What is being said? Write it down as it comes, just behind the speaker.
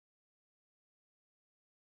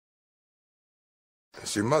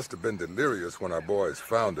She must have been delirious when our boys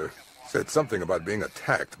found her. Said something about being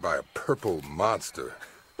attacked by a purple monster.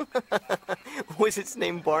 Was its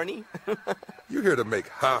name Barney? You here to make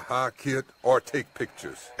ha-ha, kid, or take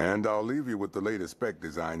pictures? And I'll leave you with the latest spec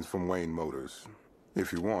designs from Wayne Motors.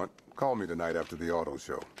 If you want, call me tonight after the auto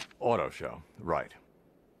show. Auto show, right.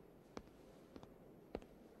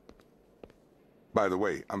 By the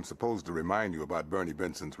way, I'm supposed to remind you about Bernie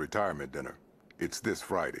Benson's retirement dinner. It's this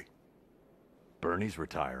Friday. Bernie's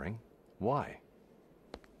retiring? Why?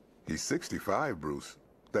 He's 65, Bruce.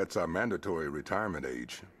 That's our mandatory retirement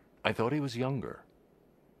age. I thought he was younger.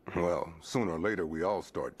 Well, sooner or later we all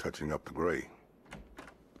start touching up the gray.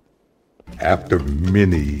 After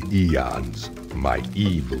many eons, my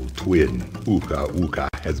evil twin, Uka Uka,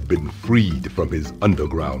 has been freed from his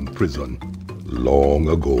underground prison. Long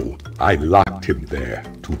ago, I locked him there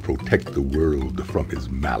to protect the world from his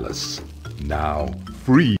malice. Now,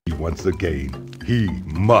 free once again, he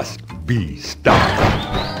must be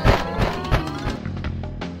stopped.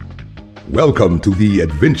 Welcome to the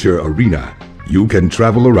Adventure Arena. You can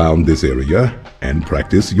travel around this area and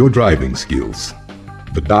practice your driving skills.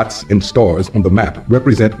 The dots and stars on the map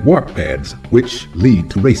represent warp pads, which lead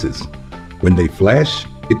to races. When they flash,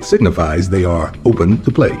 it signifies they are open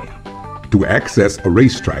to play. To access a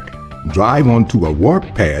racetrack, drive onto a warp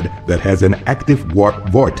pad that has an active warp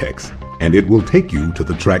vortex, and it will take you to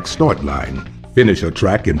the track start line. Finish a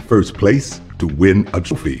track in first place to win a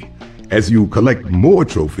trophy. As you collect more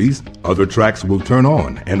trophies, other tracks will turn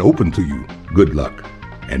on and open to you. Good luck,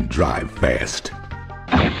 and drive fast.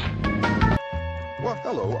 Well,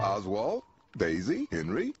 hello, Oswald, Daisy,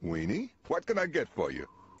 Henry, Weenie. What can I get for you?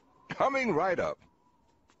 Coming right up.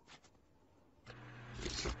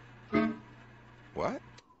 What?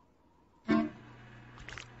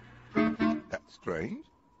 That's strange.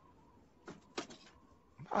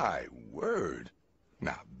 My word.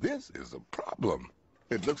 Now this is a problem.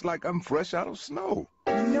 It looks like I'm fresh out of snow.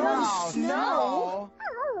 No snow?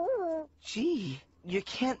 Gee, you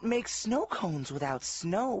can't make snow cones without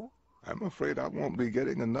snow. I'm afraid I won't be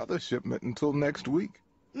getting another shipment until next week.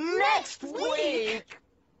 Next week?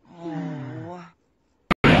 Oh.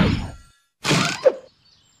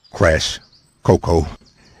 Crash, Coco,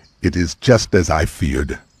 it is just as I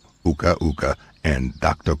feared. Uka Uka and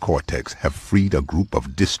Dr. Cortex have freed a group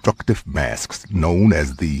of destructive masks known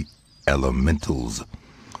as the Elementals.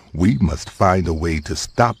 We must find a way to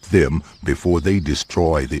stop them before they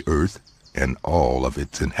destroy the Earth and all of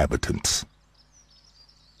its inhabitants.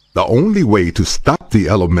 The only way to stop the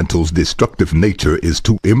Elementals' destructive nature is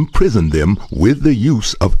to imprison them with the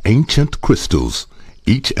use of ancient crystals.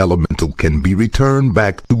 Each elemental can be returned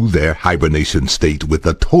back to their hibernation state with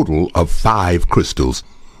a total of 5 crystals.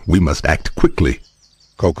 We must act quickly.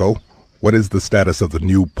 Coco, what is the status of the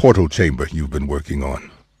new portal chamber you've been working on?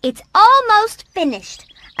 It's almost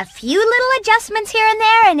finished. A few little adjustments here and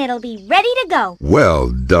there, and it'll be ready to go. Well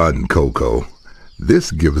done, Coco. This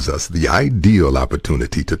gives us the ideal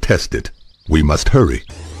opportunity to test it. We must hurry.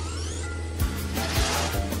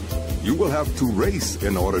 You will have to race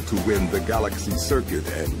in order to win the Galaxy Circuit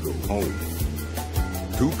and go home.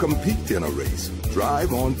 To compete in a race,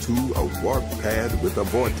 drive onto a warp pad with a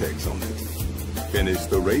vortex on it. Finish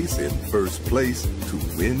the race in first place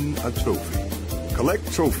to win a trophy.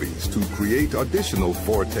 Collect trophies to create additional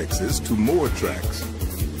vortexes to more tracks.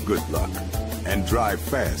 Good luck, and drive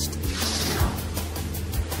fast.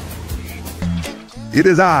 It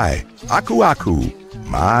is I, Aku Aku.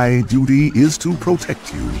 My duty is to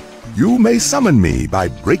protect you. You may summon me by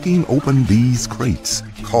breaking open these crates.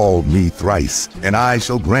 Call me thrice, and I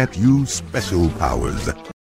shall grant you special powers.